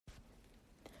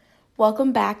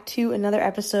Welcome back to another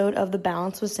episode of the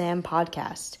Balance with Sam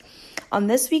podcast. On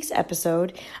this week's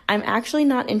episode, I'm actually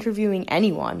not interviewing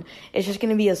anyone. It's just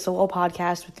going to be a solo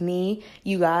podcast with me,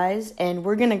 you guys, and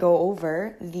we're going to go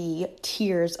over the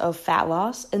tiers of fat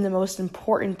loss and the most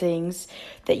important things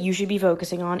that you should be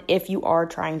focusing on if you are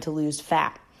trying to lose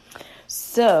fat.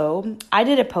 So, I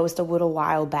did a post a little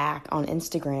while back on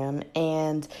Instagram,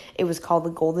 and it was called the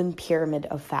Golden Pyramid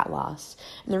of Fat Loss.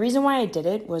 And the reason why I did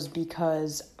it was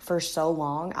because for so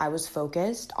long, I was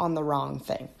focused on the wrong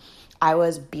thing. I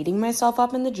was beating myself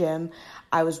up in the gym.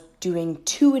 I was doing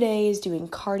 2-a-days, doing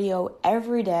cardio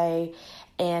every day,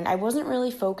 and I wasn't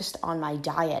really focused on my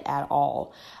diet at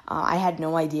all. I had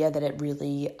no idea that it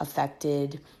really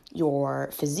affected your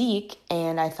physique,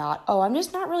 and I thought, I'm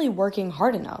just not really working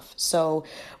hard enough. So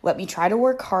let me try to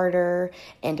work harder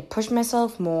and to push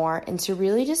myself more and to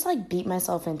really just beat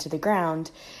myself into the ground.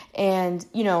 And,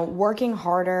 working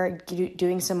harder,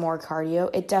 doing some more cardio,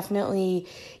 it definitely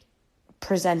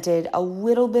presented a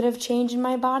little bit of change in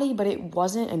my body, but it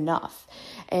wasn't enough.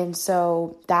 And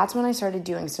so that's when I started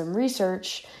doing some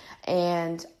research,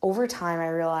 and over time I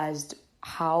realized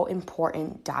how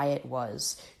important diet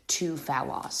was to fat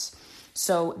loss.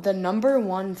 So the number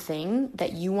one thing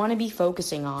that you want to be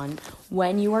focusing on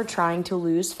when you are trying to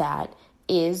lose fat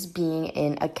is being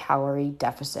in a calorie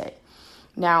deficit.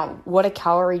 Now, what a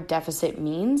calorie deficit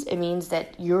means, it means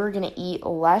that you're going to eat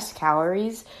less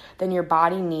calories than your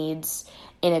body needs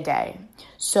in a day.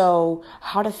 So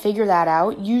how to figure that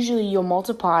out? Usually you'll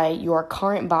multiply your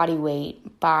current body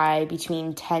weight by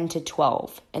between 10 to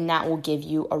 12, and that will give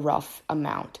you a rough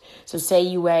amount. So say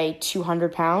you weigh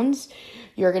 200 pounds,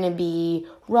 you're going to be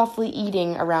roughly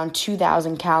eating around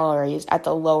 2,000 calories at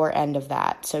the lower end of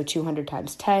that. So 200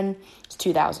 times 10 is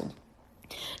 2,000.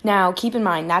 Now, keep in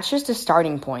mind, that's just a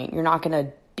starting point. You're not going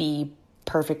to be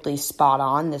perfectly spot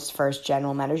on this first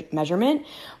general measurement,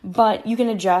 but you can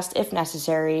adjust if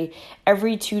necessary.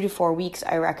 Every 2 to 4 weeks,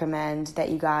 I recommend that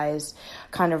you guys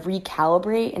kind of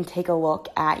recalibrate and take a look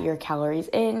at your calories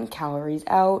in, calories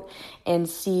out, and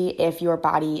see if your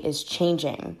body is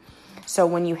changing. So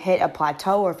when you hit a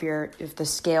plateau, or if the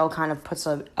scale kind of puts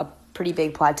a pretty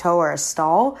big plateau or a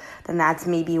stall, then that's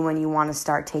maybe when you want to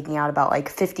start taking out about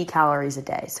 50 calories a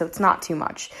day. So it's not too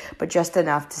much, but just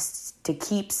enough to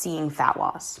keep seeing fat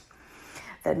loss.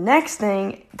 The next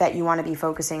thing that you want to be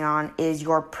focusing on is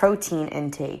your protein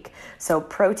intake. So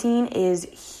protein is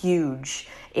huge.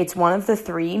 It's one of the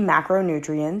 3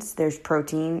 macronutrients. There's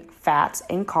protein, fats,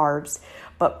 and carbs,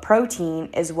 but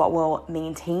protein is what will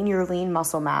maintain your lean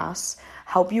muscle mass,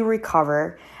 help you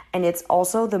recover, and it's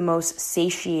also the most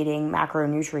satiating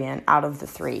macronutrient out of the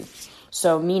 3.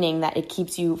 So meaning that it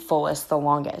keeps you fullest the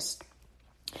longest.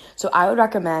 So I would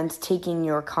recommend taking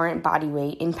your current body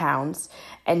weight in pounds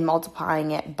and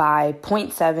multiplying it by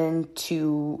 0.7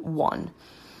 to 1.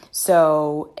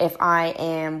 So if I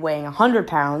am weighing 100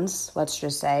 pounds, let's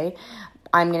just say,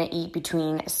 I'm going to eat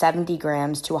between 70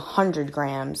 grams to 100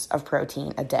 grams of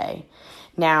protein a day.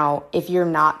 Now, if you're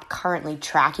not currently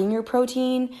tracking your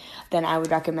protein, then I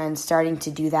would recommend starting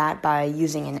to do that by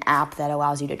using an app that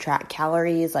allows you to track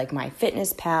calories like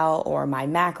MyFitnessPal or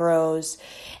MyMacros,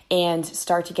 and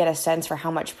start to get a sense for how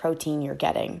much protein you're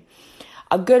getting.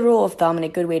 A good rule of thumb and a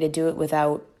good way to do it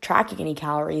without tracking any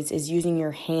calories is using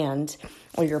your hand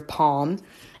or your palm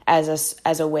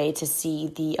as a way to see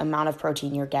the amount of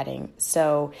protein you're getting.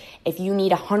 So if you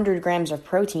need 100 grams of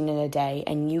protein in a day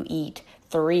and you eat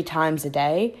 3 times a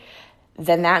day,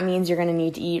 then that means you're going to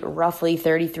need to eat roughly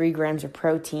 33 grams of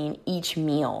protein each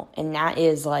meal. And that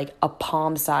is like a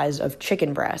palm size of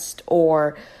chicken breast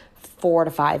or 4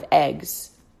 to 5 eggs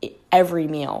every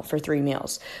meal for 3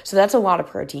 meals. So that's a lot of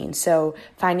protein. So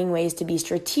finding ways to be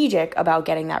strategic about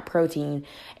getting that protein,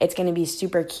 it's going to be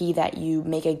super key that you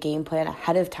make a game plan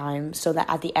ahead of time so that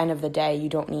at the end of the day, you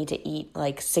don't need to eat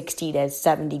 60 to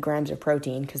 70 grams of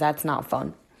protein, because that's not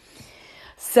fun.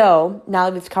 So now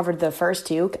that we've covered the first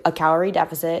 2, a calorie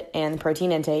deficit and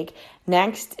protein intake,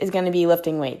 next is going to be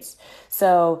lifting weights.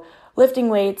 So lifting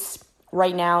weights,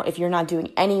 right now, if you're not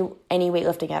doing any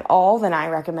weightlifting at all, then I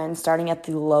recommend starting at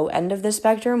the low end of the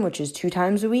spectrum, which is 2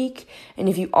 times a week. And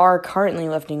if you are currently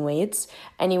lifting weights,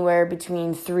 anywhere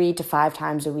between 3 to 5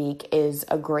 times a week is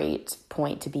a great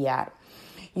point to be at.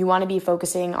 You want to be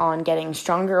focusing on getting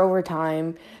stronger over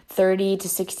time, 30 to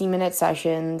 60 minute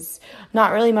sessions,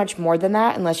 not really much more than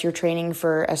that unless you're training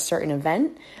for a certain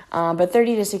event, but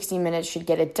 30 to 60 minutes should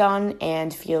get it done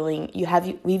and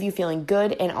leave you feeling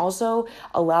good, and also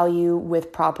allow you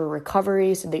with proper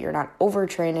recovery so that you're not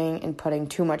overtraining and putting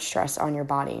too much stress on your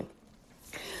body.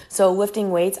 So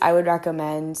lifting weights, I would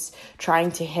recommend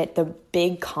trying to hit the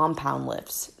big compound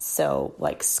lifts. So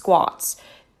like squats,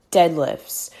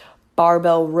 deadlifts,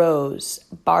 barbell rows,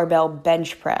 barbell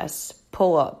bench press,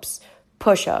 pull-ups,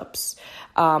 push-ups,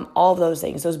 all of those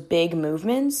things, those big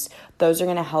movements, those are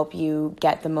going to help you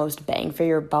get the most bang for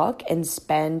your buck and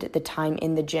spend the time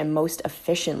in the gym most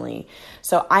efficiently.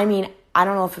 So, I mean, I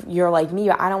don't know if you're like me,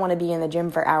 but I don't want to be in the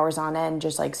gym for hours on end,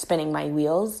 just like spinning my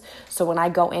wheels. So when I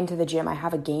go into the gym, I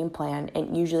have a game plan,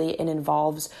 and usually it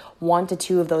involves 1 to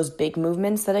 2 of those big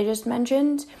movements that I just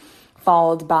mentioned,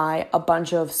 followed by a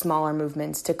bunch of smaller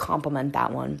movements to complement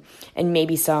that one, and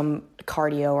maybe some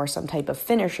cardio or some type of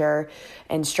finisher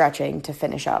and stretching to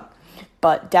finish up.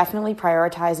 But definitely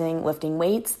prioritizing lifting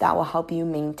weights, that will help you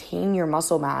maintain your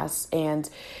muscle mass. And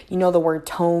you know the word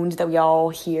toned that we all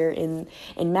hear in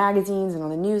magazines and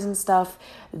on the news and stuff,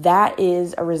 that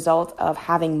is a result of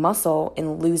having muscle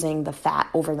and losing the fat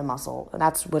over the muscle. And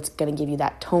that's what's going to give you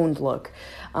that toned look.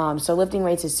 So lifting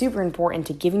weights is super important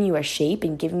to giving you a shape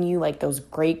and giving you like those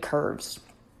great curves.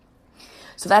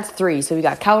 So that's 3. So we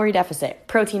got calorie deficit,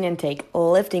 protein intake,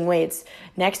 lifting weights.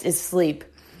 Next is sleep.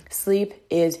 Sleep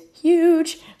is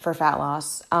huge for fat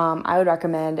loss. I would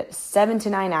recommend 7 to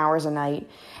 9 hours a night.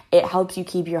 It helps you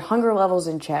keep your hunger levels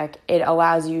in check. It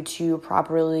allows you to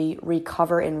properly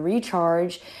recover and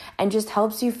recharge, and just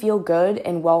helps you feel good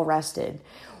and well rested.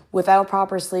 Without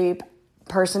proper sleep,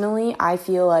 personally, I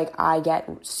feel like I get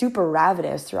super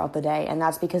ravenous throughout the day, and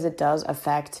that's because it does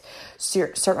affect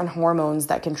certain hormones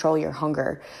that control your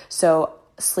hunger. So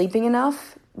sleeping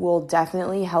enough will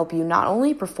definitely help you not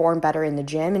only perform better in the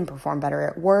gym and perform better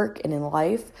at work and in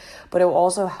life, but it will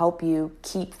also help you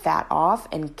keep fat off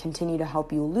and continue to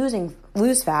help you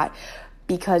lose fat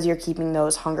because you're keeping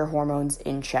those hunger hormones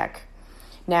in check.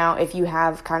 Now, if you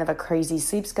have kind of a crazy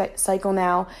sleep cycle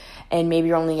now, and maybe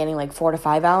you're only getting like 4 to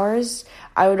 5 hours,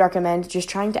 I would recommend just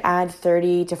trying to add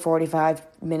 30 to 45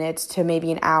 minutes to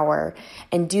maybe an hour,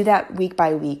 and do that week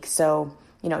by week. So,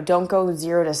 don't go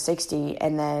 0 to 60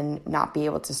 and then not be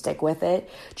able to stick with it.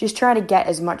 Just try to get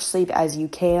as much sleep as you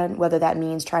can, whether that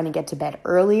means trying to get to bed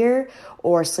earlier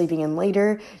or sleeping in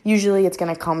later. Usually it's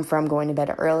going to come from going to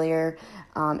bed earlier.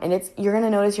 And you're going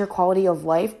to notice your quality of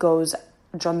life goes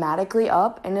dramatically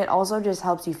up, and it also just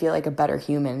helps you feel like a better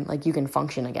human, like you can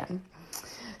function again.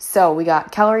 So we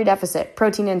got calorie deficit,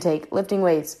 protein intake, lifting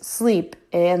weights, sleep,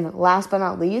 and last but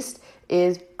not least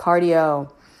is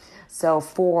cardio. So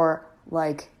for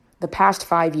like the past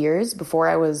 5 years before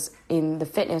I was in the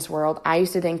fitness world, I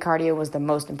used to think cardio was the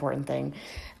most important thing.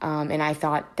 And I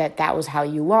thought that was how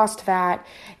you lost fat,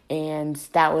 and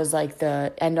that was like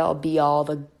the end all be all,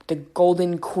 the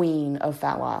golden queen of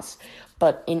fat loss.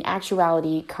 But in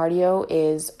actuality, cardio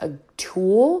is a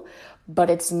tool, but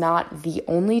it's not the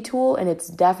only tool, and it's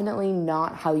definitely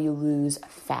not how you lose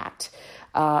fat.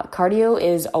 Cardio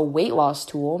is a weight loss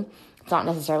tool. It's not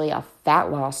necessarily a fat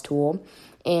loss tool.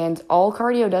 And all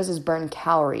cardio does is burn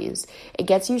calories. It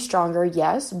gets you stronger,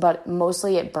 yes, but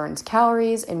mostly it burns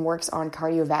calories and works on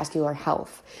cardiovascular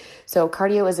health. So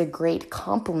cardio is a great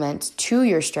complement to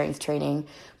your strength training,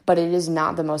 but it is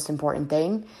not the most important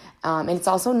thing. And it's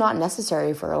also not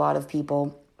necessary for a lot of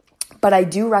people. But I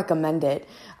do recommend it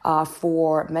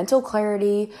for mental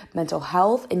clarity, mental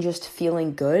health, and just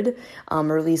feeling good,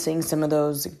 releasing some of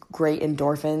those great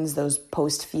endorphins, those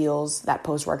post-feels, that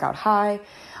post-workout high,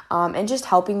 and just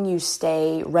helping you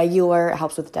stay regular. It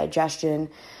helps with digestion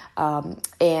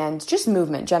and just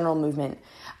movement, general movement.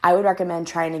 I would recommend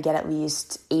trying to get at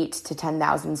least 8 to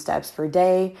 10,000 steps per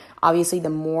day. Obviously,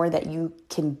 the more that you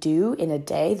can do in a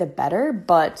day, the better,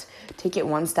 but take it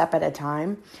one step at a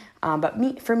time.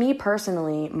 For me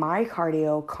personally, my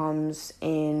cardio comes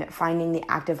in finding the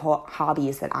active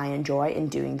hobbies that I enjoy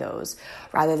and doing those,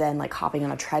 rather than like hopping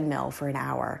on a treadmill for an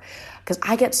hour. Because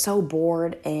I get so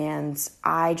bored, and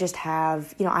I just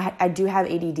have, I do have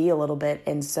ADD a little bit.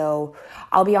 And so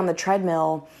I'll be on the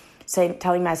treadmill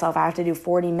telling myself I have to do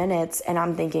 40 minutes, and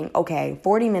I'm thinking, okay,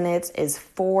 40 minutes is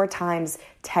 4 times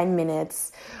 10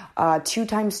 minutes, 2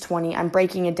 times 20. I'm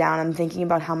breaking it down. I'm thinking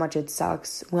about how much it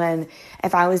sucks, when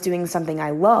if I was doing something I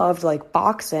loved, like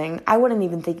boxing, I wouldn't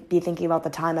even be thinking about the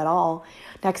time at all.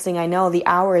 Next thing I know, the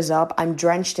hour is up, I'm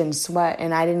drenched in sweat,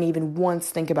 and I didn't even once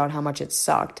think about how much it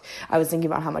sucked. I was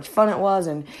thinking about how much fun it was,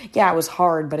 and yeah, it was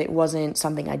hard, but it wasn't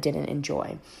something I didn't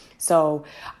enjoy. So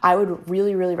I would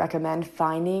really, really recommend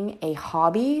finding a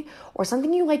hobby or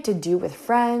something you like to do with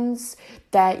friends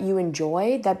that you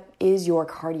enjoy that is your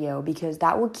cardio, because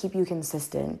that will keep you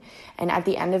consistent. And at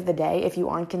the end of the day, if you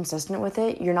aren't consistent with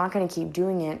it, you're not going to keep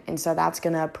doing it. And so that's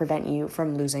going to prevent you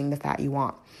from losing the fat you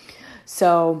want.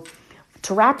 So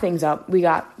To wrap things up, we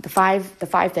got the five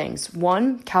things.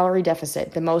 1, calorie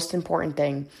deficit, the most important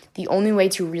thing. The only way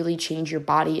to really change your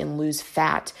body and lose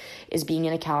fat is being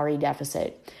in a calorie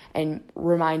deficit. And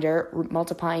reminder,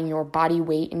 multiplying your body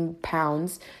weight in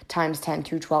pounds times 10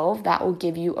 through 12, that will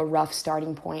give you a rough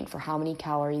starting point for how many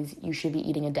calories you should be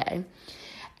eating a day.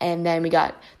 And then we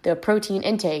got the protein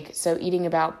intake, so eating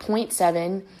about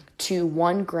 0.7 to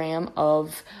 1 gram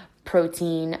of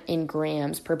protein in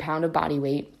grams per pound of body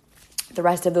weight. The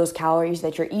rest of those calories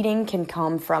that you're eating can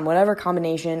come from whatever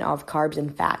combination of carbs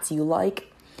and fats you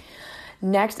like.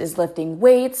 Next is lifting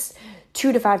weights,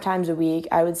 2 to 5 times a week.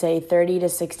 I would say 30 to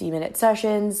 60 minute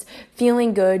sessions,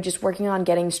 feeling good, just working on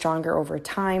getting stronger over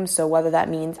time. So whether that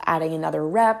means adding another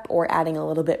rep or adding a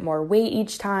little bit more weight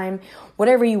each time,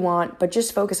 whatever you want, but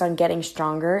just focus on getting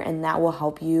stronger, and that will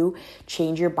help you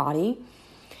change your body.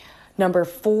 Number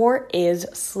 4 is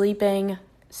sleeping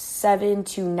 7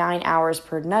 to 9 hours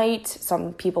per night.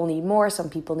 Some people need more, some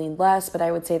people need less, but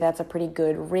I would say that's a pretty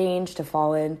good range to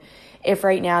fall in. If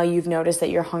right now you've noticed that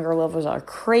your hunger levels are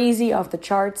crazy off the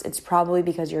charts, it's probably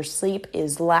because your sleep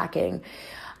is lacking.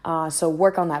 So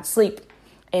work on that sleep.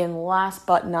 And last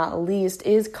but not least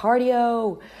is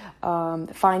cardio.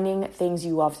 Finding things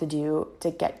you love to do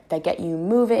that get you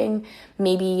moving,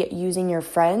 maybe using your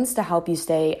friends to help you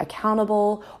stay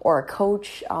accountable, or a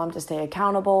coach to stay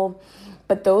accountable.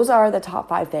 But those are the top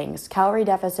 5 things: calorie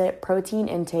deficit, protein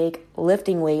intake,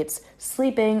 lifting weights,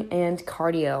 sleeping, and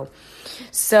cardio.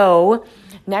 So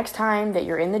next time that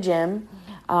you're in the gym,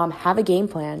 have a game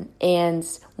plan. And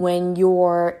when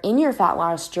you're in your fat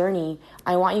loss journey,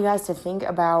 I want you guys to think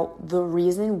about the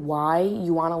reason why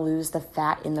you want to lose the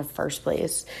fat in the first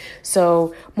place.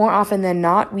 So more often than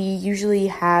not, we usually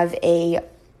have a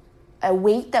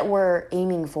weight that we're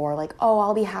aiming for, like, oh,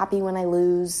 I'll be happy when I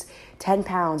lose 10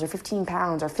 pounds or 15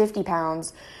 pounds or 50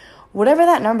 pounds, whatever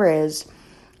that number is.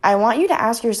 I want you to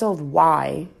ask yourself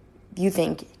why you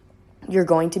think you're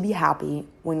going to be happy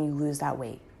when you lose that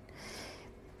weight.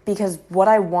 Because what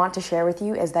I want to share with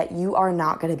you is that you are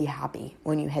not going to be happy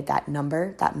when you hit that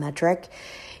number, that metric.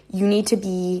 You need to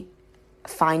be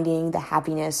finding the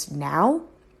happiness now,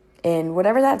 and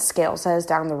whatever that scale says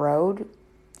down the road,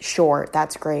 sure,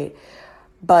 that's great.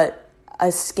 But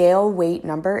a scale weight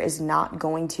number is not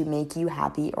going to make you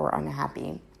happy or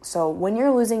unhappy. So when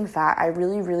you're losing fat, I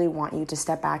really, really want you to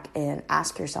step back and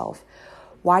ask yourself,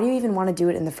 why do you even want to do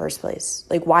it in the first place?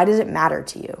 Like, why does it matter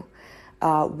to you?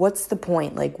 What's the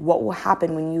point? Like, what will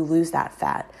happen when you lose that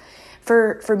fat?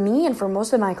 For me and for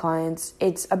most of my clients,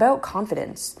 it's about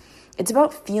confidence. It's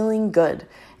about feeling good.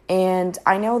 And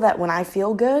I know that when I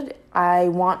feel good, I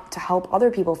want to help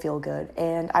other people feel good.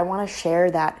 And I want to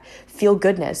share that feel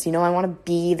goodness. I want to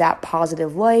be that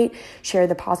positive light, share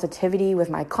the positivity with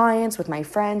my clients, with my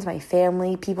friends, my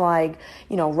family, people I,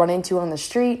 run into on the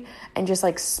street, and just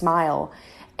like smile.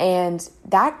 And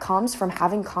that comes from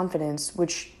having confidence,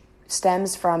 which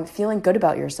stems from feeling good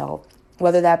about yourself,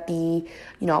 whether that be,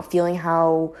 feeling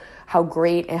how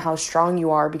great and how strong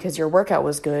you are because your workout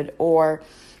was good, or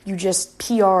you just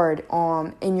PR'd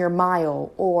in your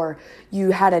mile, or you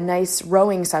had a nice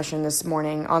rowing session this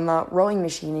morning on the rowing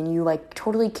machine and you like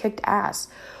totally kicked ass.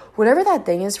 Whatever that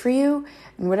thing is for you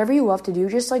and whatever you love to do,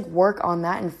 just like work on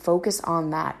that and focus on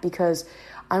that, because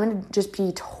I'm going to just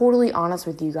be totally honest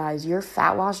with you guys. Your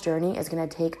fat loss journey is going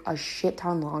to take a shit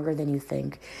ton longer than you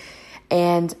think.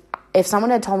 And if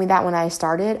someone had told me that when I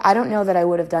started, I don't know that I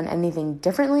would have done anything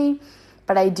differently,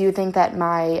 but I do think that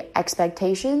my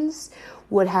expectations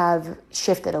would have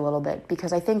shifted a little bit,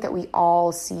 because I think that we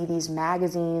all see these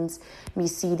magazines, we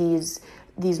see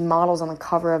these models on the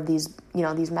cover of these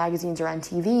magazines or on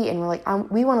TV, and we're like,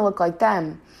 we want to look like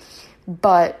them,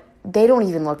 but they don't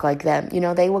even look like them.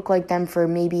 They look like them for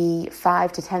maybe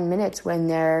 5 to 10 minutes when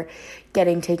they're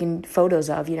getting taken photos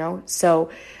of, So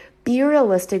be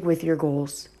realistic with your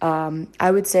goals.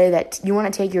 I would say that you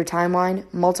want to take your timeline,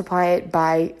 multiply it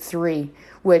by 3,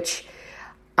 which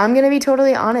I'm going to be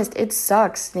totally honest, it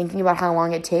sucks thinking about how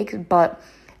long it takes, but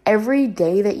every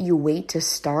day that you wait to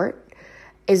start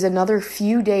is another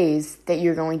few days that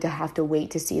you're going to have to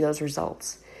wait to see those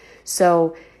results.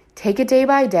 So take it day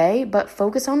by day, but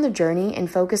focus on the journey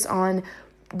and focus on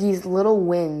these little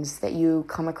wins that you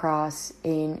come across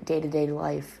in day-to-day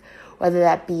life, whether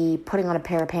that be putting on a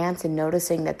pair of pants and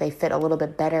noticing that they fit a little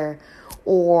bit better,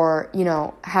 or,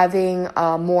 having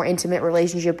a more intimate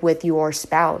relationship with your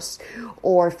spouse,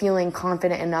 or feeling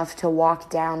confident enough to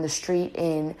walk down the street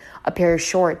in a pair of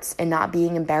shorts and not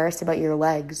being embarrassed about your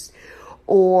legs,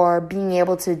 or being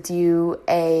able to do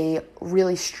a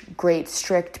really great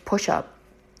strict push-up.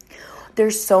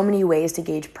 There's so many ways to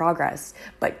gauge progress,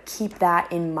 but keep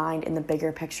that in mind in the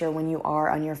bigger picture when you are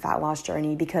on your fat loss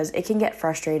journey, because it can get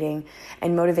frustrating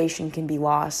and motivation can be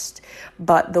lost.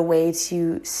 But the way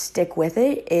to stick with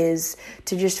it is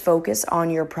to just focus on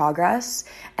your progress,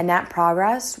 and that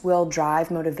progress will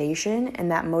drive motivation,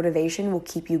 and that motivation will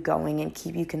keep you going and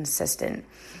keep you consistent.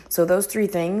 So those 3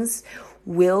 things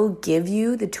will give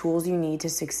you the tools you need to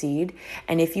succeed.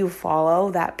 And if you follow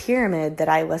that pyramid that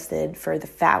I listed for the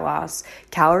fat loss,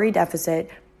 calorie deficit,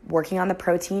 working on the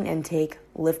protein intake,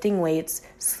 lifting weights,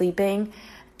 sleeping,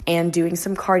 and doing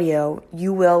some cardio,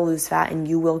 you will lose fat and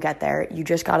you will get there. You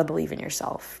just got to believe in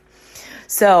yourself.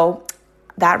 So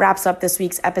that wraps up this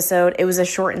week's episode. It was a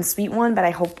short and sweet one, but I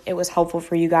hope it was helpful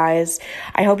for you guys.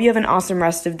 I hope you have an awesome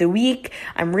rest of the week.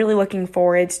 I'm really looking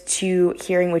forward to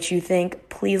hearing what you think.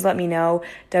 Please let me know,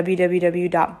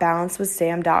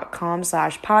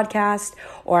 www.balancewithsam.com/podcast,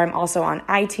 or I'm also on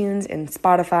iTunes and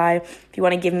Spotify. If you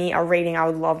want to give me a rating, I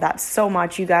would love that so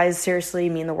much. You guys seriously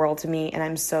mean the world to me, and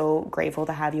I'm so grateful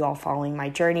to have you all following my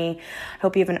journey. I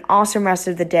hope you have an awesome rest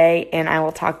of the day, and I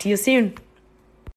will talk to you soon.